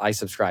thing. I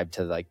subscribe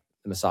to like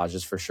the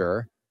massages for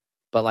sure.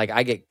 But like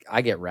I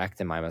get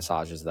wrecked in my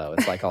massages though.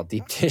 It's like all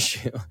deep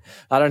tissue.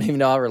 I don't even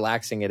know how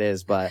relaxing it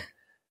is, but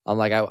I'm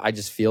like, I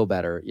just feel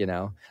better, you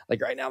know?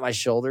 Like right now my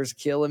shoulder's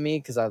killing me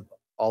because of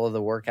all of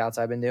the workouts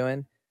I've been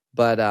doing.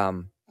 But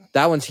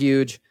that one's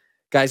huge.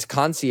 Guys,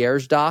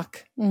 concierge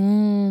doc.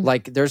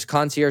 Like there's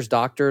concierge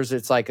doctors.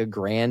 It's like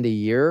 $1,000 a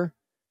year,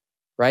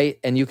 right?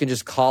 And you can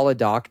just call a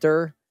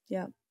doctor.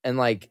 Yeah. And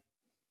like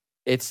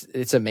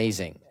it's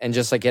amazing. And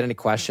just like get any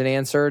question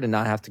answered and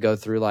not have to go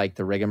through like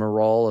the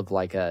rigmarole of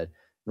like a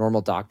normal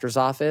doctor's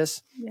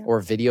office or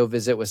a video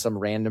visit with some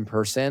random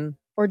person.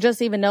 Or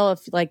just even know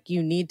if like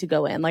you need to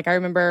go in. Like I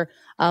remember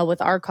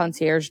with our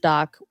concierge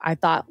doc, I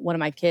thought one of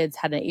my kids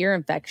had an ear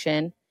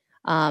infection.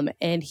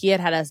 And he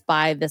had us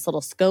buy this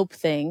little scope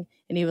thing,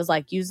 and he was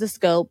like, use the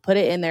scope, put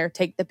it in there,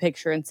 take the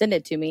picture and send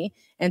it to me.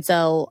 And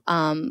so,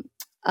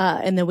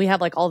 and then we have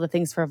like all the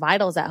things for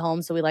vitals at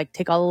home. So we like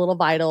take all the little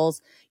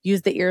vitals,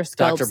 use the ear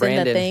scope,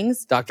 send the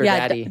things. Dr.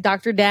 Daddy.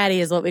 Dr.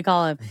 Daddy is what we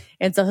call him.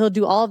 And so he'll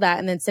do all that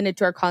and then send it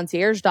to our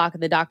concierge doc.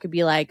 And the doc could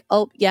be like,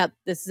 oh, yep,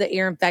 this is an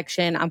ear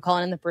infection. I'm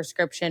calling in the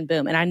prescription.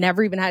 Boom. And I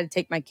never even had to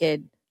take my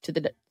kid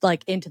to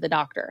into the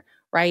doctor.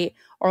 Right.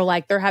 Or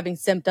like they're having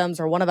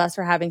symptoms or one of us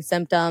are having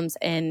symptoms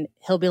and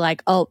he'll be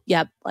like, oh,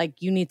 yep,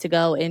 like you need to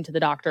go into the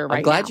doctor right now.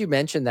 I'm glad you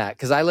mentioned that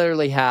because I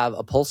literally have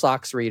a pulse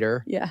ox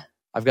reader. Yeah.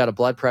 I've got a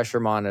blood pressure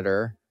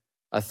monitor,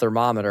 a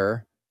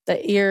thermometer.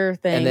 The ear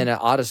thing. And then an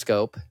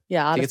otoscope.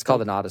 Yeah. I think it's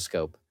called an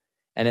otoscope.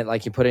 And it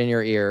like you put it in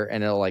your ear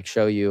and it'll like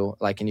show you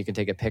like, and you can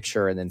take a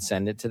picture and then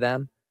send it to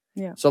them.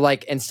 Yeah. So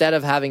like instead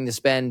of having to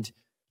spend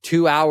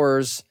 2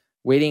 hours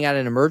waiting at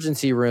an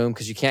emergency room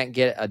because you can't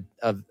get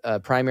a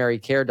primary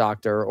care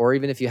doctor, or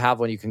even if you have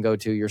one you can go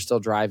to, you're still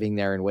driving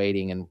there and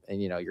waiting and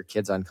you know, your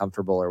kid's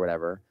uncomfortable or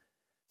whatever.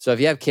 So if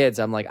you have kids,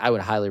 I'm like, I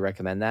would highly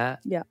recommend that.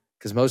 Yeah.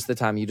 Because most of the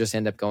time you just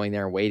end up going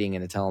there and waiting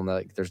and to tell them that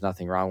like, there's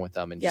nothing wrong with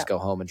them and just go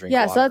home and drink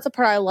water. So that's the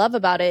part I love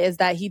about it is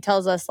that he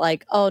tells us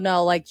like, oh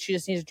no, like she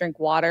just needs to drink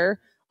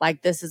water.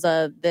 Like this is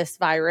this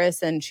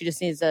virus and she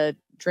just needs to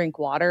drink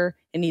water.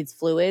 It needs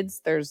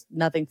fluids. There's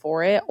nothing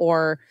for it.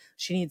 Or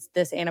she needs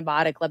this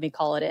antibiotic. Let me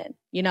call it in.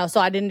 You know,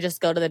 so I didn't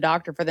just go to the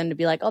doctor for them to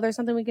be like, oh, there's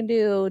something we can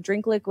do.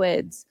 Drink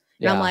liquids.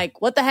 And I'm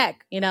like, what the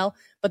heck? You know,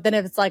 but then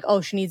if it's like,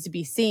 oh, she needs to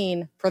be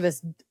seen for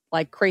this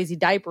like crazy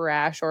diaper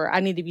rash, or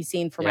I need to be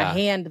seen for my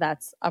hand,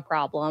 that's a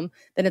problem.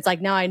 Then it's like,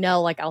 now I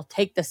know, like I'll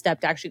take the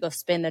step to actually go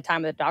spend the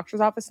time at the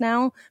doctor's office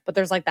now. But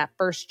there's like that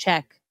first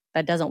check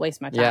that doesn't waste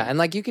my time. Yeah. And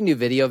like you can do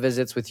video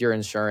visits with your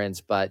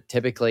insurance, but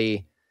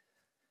typically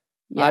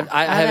I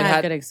haven't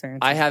had good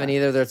experience. I haven't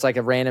either. There's like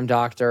a random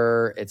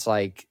doctor. It's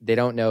like they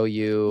don't know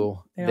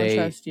you. They don't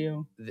trust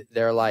you.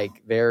 They're like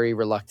very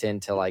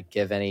reluctant to like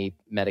give any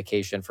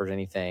medication for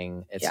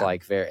anything. It's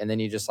like and then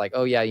you just like,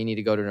 oh yeah, you need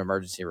to go to an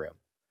emergency room,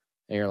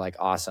 and you're like,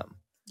 awesome.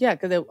 Yeah,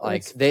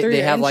 because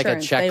they have like a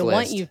checklist. They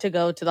want you to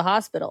go to the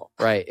hospital.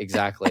 Right.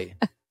 Exactly.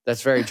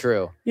 That's very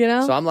true. You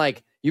know. So I'm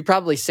like, you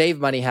probably save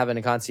money having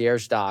a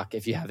concierge doc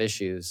if you have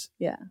issues.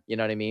 Yeah. You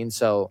know what I mean?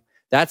 So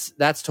that's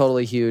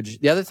totally huge.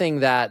 The other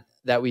thing that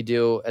we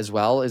do as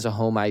well is a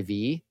home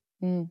IV.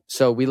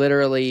 So we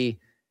literally,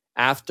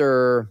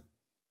 after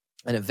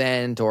an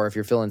event or if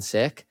you're feeling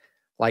sick,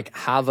 like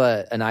have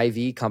an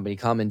IV company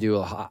come and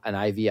do an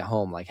IV at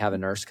home, like have a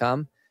nurse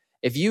come.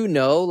 If you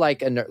know,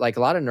 like a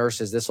lot of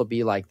nurses, this will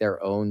be like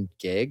their own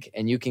gig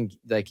and you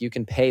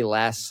can pay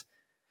less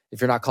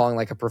if you're not calling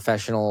like a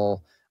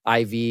professional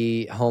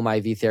home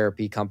IV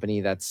therapy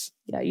company. That's,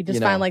 you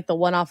just find like the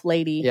one-off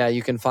lady. Yeah.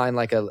 You can find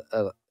like a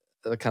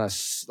kind of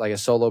like a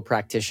solo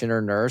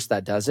practitioner nurse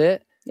that does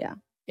it. Yeah.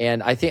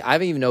 And I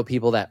even know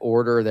people that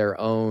order their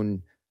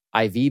own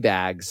IV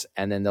bags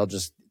and then they'll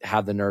just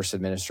have the nurse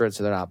administer it.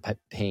 So they're not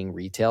paying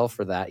retail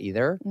for that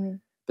either.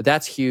 But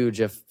that's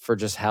huge for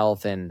just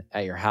health and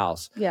at your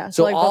house. Yeah.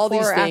 So like all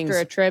these things, after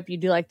a trip, you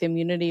do like the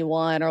immunity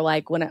one, or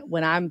like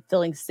when I'm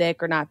feeling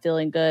sick or not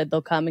feeling good,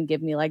 they'll come and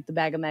give me like the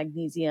bag of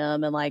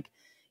magnesium and like,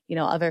 you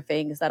know, other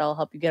things that'll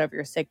help you get over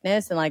your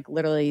sickness and like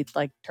literally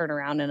like turn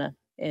around in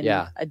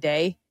a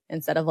day.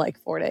 Instead of like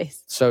 4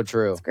 days. So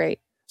true. It's great.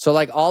 So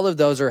like all of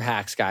those are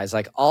hacks, guys.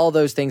 Like all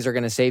those things are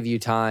going to save you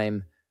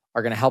time,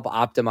 are going to help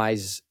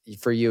optimize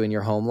for you in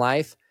your home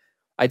life.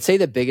 I'd say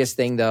the biggest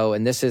thing though,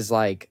 and this is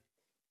like,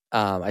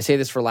 I say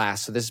this for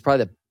last, so this is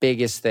probably the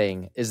biggest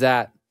thing, is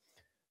that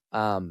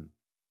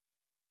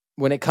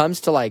when it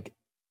comes to like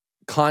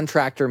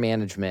contractor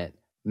management,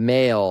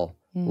 mail,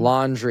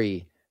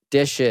 laundry,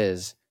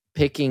 dishes,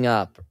 picking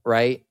up,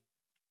 right?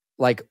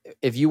 Like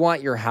if you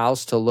want your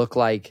house to look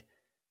like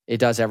it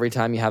does every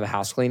time you have a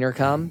house cleaner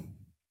come,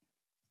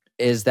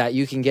 is that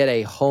you can get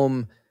a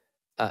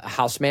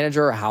house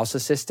manager or a house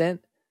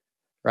assistant,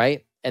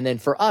 right? And then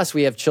for us,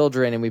 we have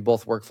children and we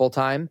both work full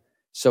time.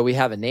 So we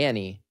have a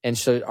nanny. And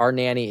so our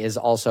nanny is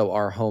also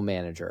our home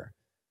manager,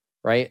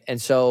 right? And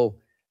so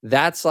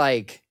that's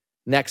like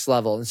next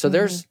level. And so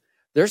there's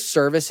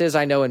services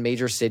I know in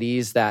major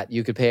cities that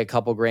you could pay a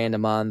couple grand a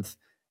month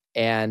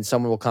and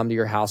someone will come to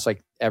your house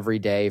like every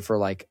day for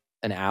like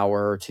an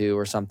hour or two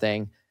or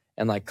something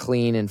and like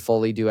clean and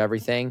fully do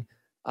everything.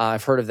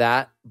 I've heard of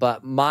that.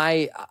 But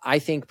I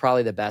think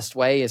probably the best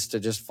way is to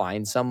just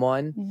find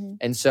someone.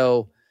 And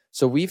so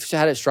we've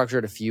had it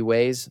structured a few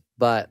ways,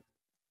 but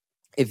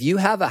if you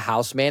have a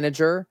house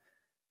manager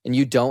and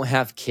you don't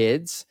have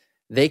kids,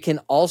 they can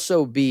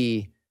also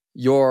be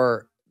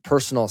your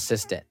personal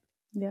assistant.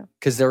 Yeah.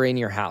 Because they're in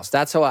your house.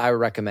 That's how I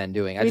would recommend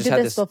doing. We did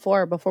this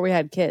before we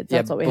had kids.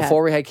 That's what we had.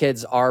 Before we had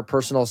kids, our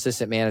personal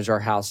assistant managed our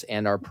house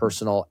and our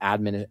personal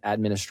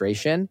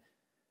administration.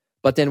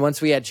 But then once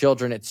we had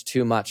children, it's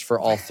too much for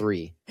all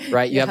three,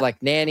 right? You have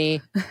like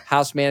nanny,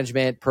 house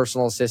management,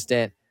 personal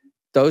assistant.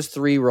 Those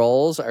three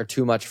roles are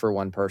too much for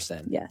one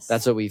person. Yes.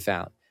 That's what we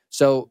found.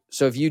 So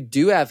if you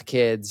do have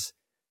kids,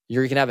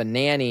 you can have a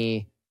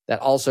nanny that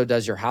also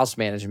does your house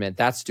management.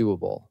 That's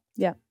doable.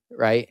 Yeah.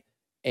 Right?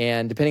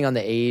 And depending on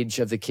the age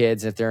of the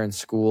kids, if they're in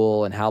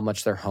school and how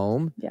much they're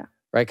home. Yeah.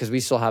 Right? Because we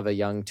still have a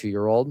young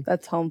 2-year-old.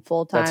 That's home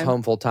full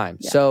time.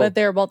 Yeah. So, but if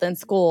they're both in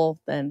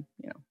school, then,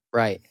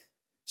 Right.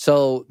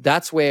 So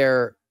that's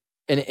where,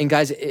 and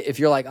guys, if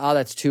you're like, oh,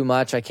 that's too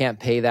much, I can't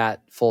pay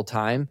that full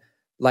time,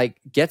 like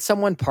get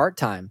someone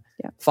part-time.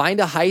 Yeah. Find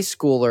a high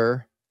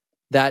schooler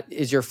that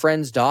is your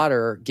friend's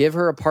daughter, give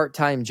her a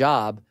part-time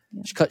job.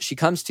 Yeah. She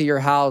comes to your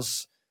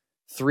house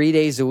 3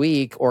 days a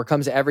week or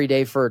comes every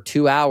day for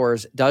 2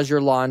 hours, does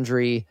your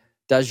laundry,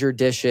 does your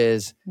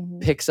dishes,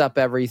 picks up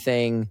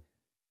everything,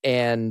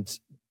 and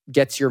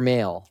gets your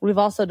mail. We've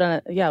also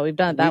done it. Yeah, we've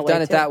done it that way. We've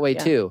done it that way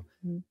too.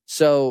 Mm-hmm.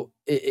 So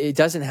it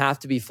doesn't have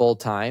to be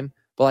full-time.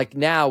 But like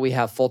now we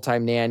have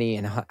full-time nanny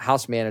and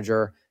house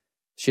manager.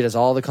 She does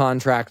all the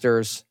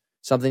contractors.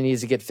 Something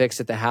needs to get fixed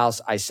at the house.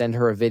 I send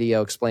her a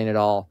video, explain it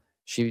all.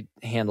 She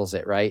handles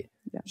it, right?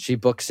 Yeah. She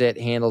books it,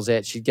 handles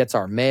it. She gets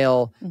our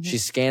mail. She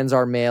scans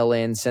our mail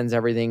in, sends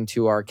everything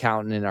to our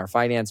accountant and our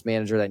finance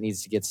manager that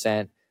needs to get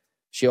sent.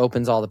 She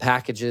opens all the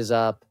packages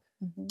up,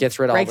 gets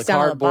rid of all the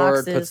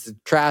cardboard, puts the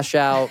trash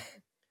out.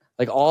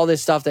 Like all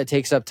this stuff that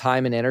takes up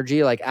time and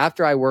energy. Like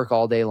after I work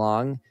all day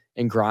long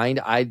and grind,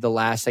 the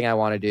last thing I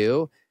want to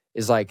do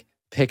is like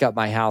pick up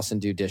my house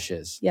and do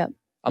dishes. Yep.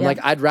 I'm like,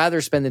 I'd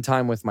rather spend the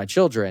time with my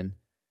children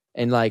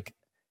and we'll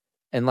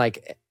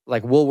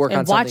work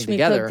on something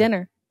together. Cook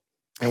dinner.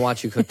 And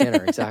watch you cook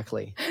dinner.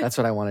 Exactly. That's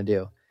what I want to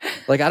do.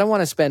 Like, I don't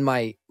want to spend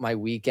my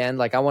weekend.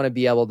 Like, I want to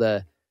be able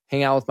to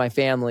hang out with my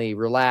family,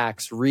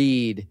 relax,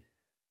 read,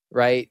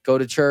 right? Go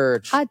to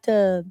church. Hot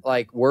tub.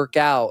 Like, work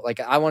out. Like,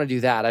 I want to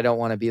do that. I don't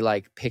want to be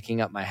like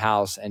picking up my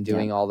house and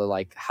doing all the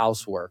like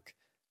housework,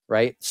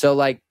 right? So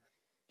like,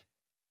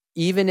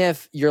 even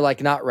if you're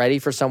like not ready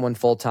for someone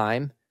full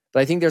time,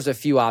 but I think there's a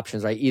few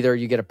options, right? Either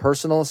you get a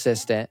personal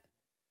assistant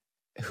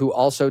who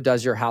also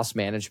does your house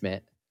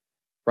management,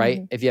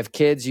 right? If you have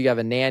kids, you have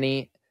a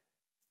nanny,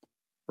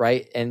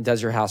 right? And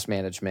does your house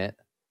management.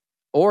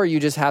 Or you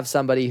just have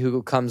somebody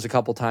who comes a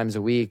couple times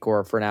a week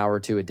or for an hour or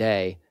two a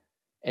day.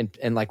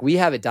 And like we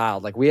have it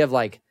dialed. Like we have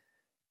like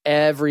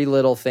every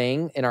little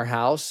thing in our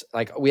house.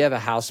 Like we have a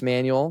house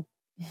manual.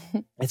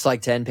 It's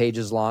like 10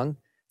 pages long.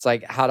 It's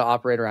like how to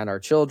operate around our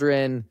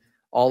children,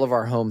 all of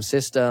our home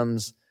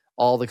systems,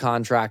 all the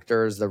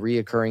contractors, the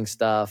reoccurring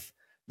stuff.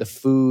 The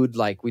food,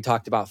 like we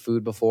talked about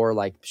food before,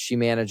 like she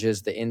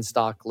manages the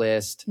in-stock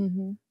list,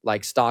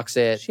 like stocks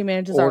it. She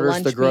manages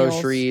orders the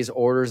groceries,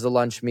 orders the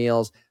lunch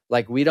meals.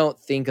 Like we don't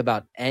think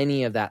about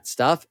any of that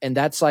stuff. And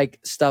that's like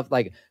stuff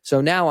like,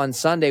 so now on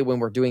Sunday when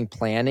we're doing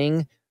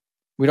planning,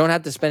 we don't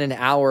have to spend an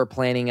hour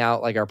planning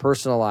out like our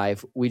personal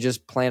life. We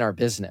just plan our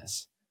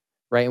business,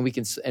 right? And we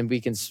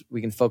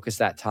can focus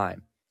that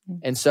time.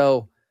 And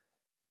so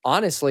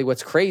honestly,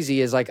 what's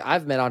crazy is like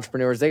I've met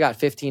entrepreneurs, they got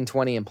 15,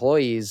 20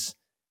 employees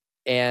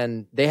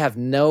and they have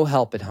no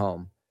help at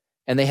home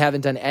and they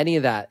haven't done any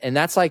of that. And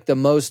that's like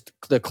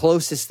the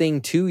closest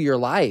thing to your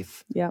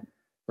life. Yeah.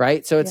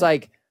 Right. So it's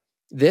like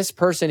this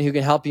person who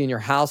can help you in your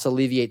house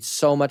alleviates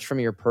so much from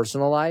your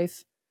personal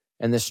life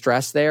and the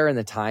stress there and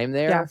the time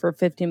there. Yeah. For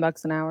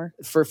 $15 an hour.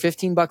 For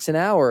 $15 an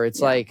hour.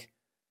 It's like,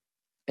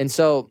 and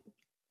so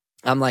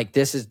I'm like,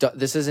 this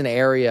is an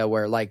area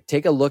where like,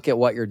 take a look at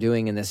what you're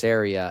doing in this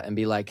area and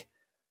be like,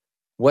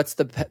 what's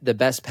the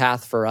best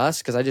path for us?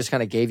 Because I just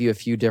kind of gave you a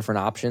few different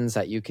options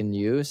that you can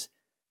use.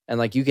 And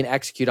like you can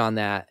execute on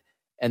that.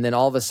 And then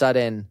all of a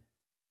sudden,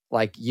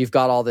 like you've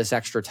got all this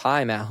extra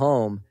time at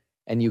home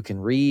and you can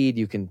read,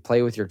 you can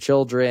play with your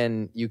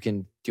children, you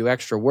can do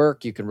extra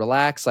work, you can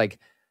relax. Like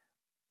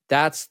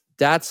that's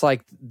that's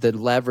like the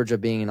leverage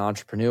of being an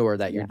entrepreneur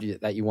that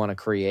that you want to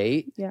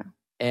create. Yeah.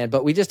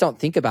 But we just don't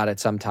think about it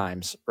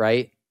sometimes,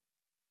 right?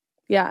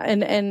 Yeah.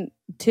 And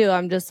too,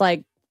 I'm just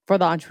like, for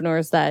the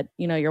entrepreneurs that,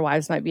 your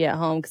wives might be at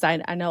home, because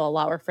I know a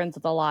lot, we're friends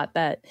with a lot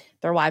that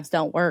their wives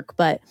don't work,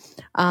 but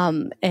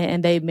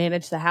and they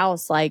manage the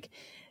house. Like,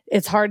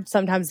 it's hard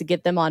sometimes to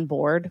get them on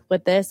board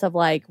with this of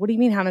like, what do you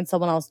mean having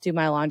someone else do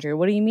my laundry?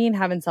 What do you mean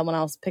having someone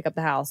else pick up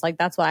the house? Like,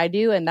 that's what I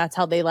do. And that's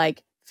how they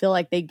like feel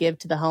like they give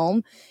to the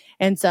home.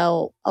 And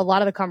so a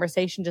lot of the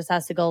conversation just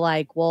has to go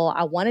like, well,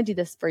 I want to do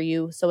this for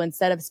you. So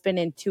instead of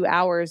spending 2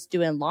 hours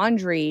doing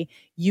laundry,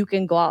 you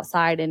can go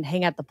outside and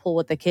hang at the pool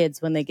with the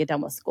kids when they get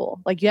done with school.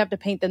 Like, you have to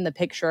paint them the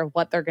picture of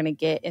what they're going to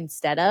get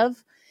instead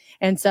of.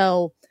 And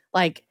so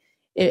like,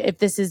 if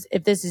this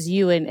is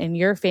you and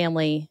your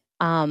family,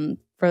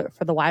 for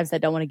the wives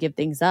that don't want to give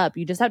things up,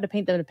 you just have to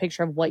paint them a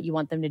picture of what you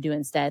want them to do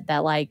instead. That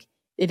like,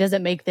 it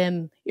doesn't make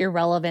them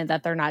irrelevant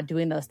that they're not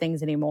doing those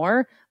things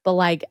anymore, but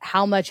like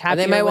how much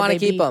happier they might want to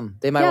keep them.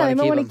 They might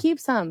want to keep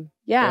some.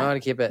 Yeah. They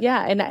want to keep it.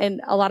 Yeah.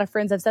 And a lot of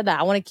friends have said that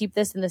I want to keep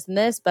this and this and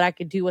this, but I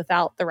could do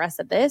without the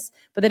rest of this.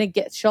 But then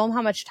show them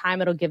how much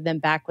time it'll give them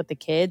back with the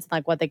kids,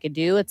 like what they could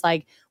do. It's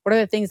like, what are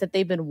the things that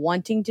they've been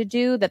wanting to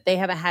do that they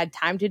haven't had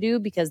time to do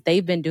because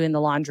they've been doing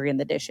the laundry and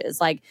the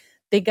dishes? Like,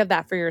 think of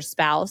that for your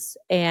spouse.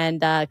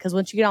 And because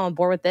once you get on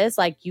board with this,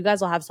 like, you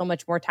guys will have so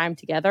much more time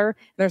together.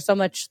 And there's so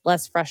much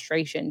less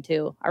frustration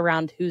too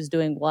around who's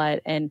doing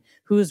what and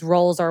whose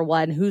roles are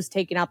what and who's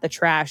taking out the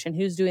trash and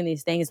who's doing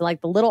these things. And like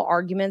the little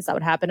arguments that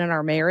would happen in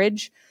our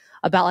marriage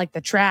about like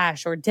the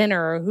trash or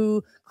dinner or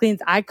who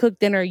cleans, I cook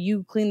dinner,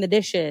 you clean the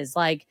dishes.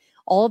 Like,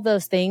 all of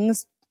those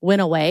things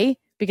went away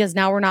because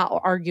now we're not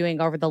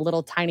arguing over the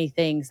little tiny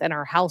things in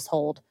our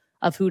household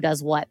of who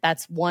does what.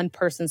 That's one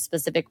person's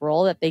specific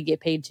role that they get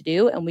paid to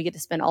do. And we get to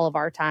spend all of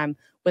our time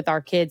with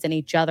our kids and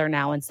each other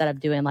now instead of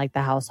doing like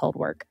the household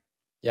work.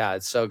 Yeah,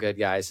 it's so good,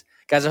 guys.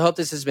 Guys, I hope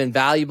this has been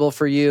valuable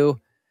for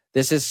you.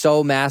 This is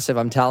so massive.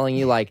 I'm telling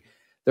you, like,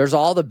 there's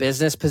all the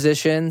business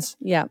positions.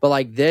 Yeah. But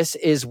like, this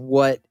is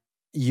what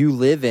you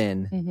live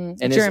in. Mm-hmm.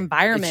 And it's your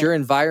environment. It's your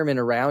environment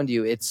around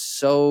you. It's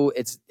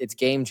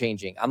game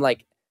changing. I'm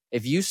like,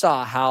 if you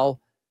saw how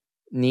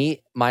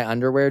neat my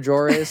underwear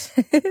drawer is,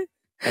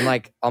 and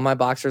like all my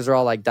boxers are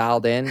all like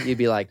dialed in, you'd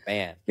be like,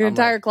 man. Your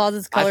entire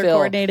closet's color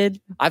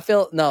coordinated.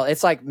 No,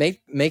 it's like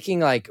making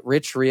like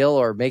rich real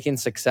or making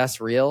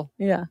success real.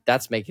 Yeah.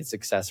 That's making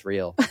success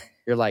real.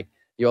 You're like,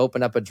 you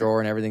open up a drawer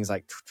and everything's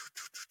like,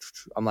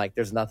 I'm like,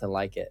 there's nothing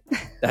like it.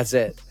 That's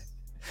it.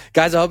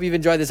 Guys, I hope you've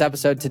enjoyed this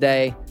episode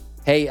today.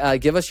 Hey,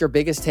 give us your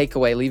biggest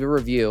takeaway. Leave a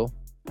review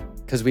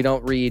because we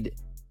don't read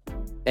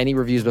any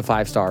reviews but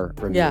 5-star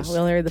reviews. Yeah, we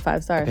only read the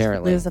 5 stars.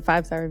 Apparently. Leave us a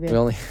 5-star review. We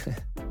only...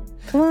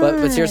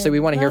 But seriously, we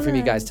want to hear from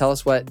you guys. Tell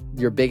us what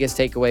your biggest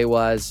takeaway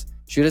was.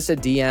 Shoot us a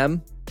DM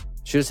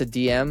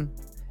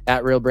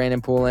at Real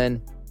Brandon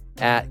Poulin,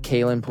 at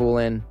Kaylin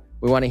Poulin.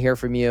 We want to hear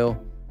from you.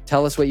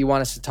 Tell us what you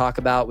want us to talk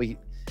about. We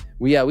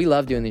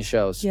love doing these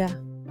shows. Yeah.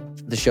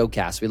 The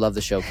showcast. We love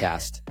the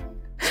showcast.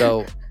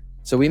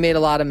 So we made a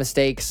lot of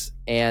mistakes,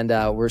 and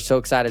we're so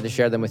excited to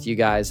share them with you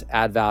guys,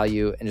 add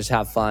value, and just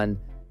have fun.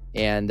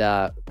 And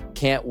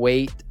can't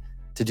wait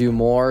to do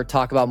more,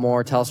 talk about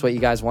more, tell us what you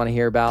guys want to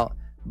hear about.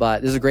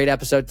 But this is a great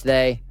episode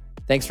today.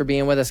 Thanks for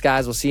being with us,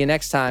 guys. We'll see you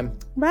next time.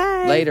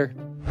 Bye. Later.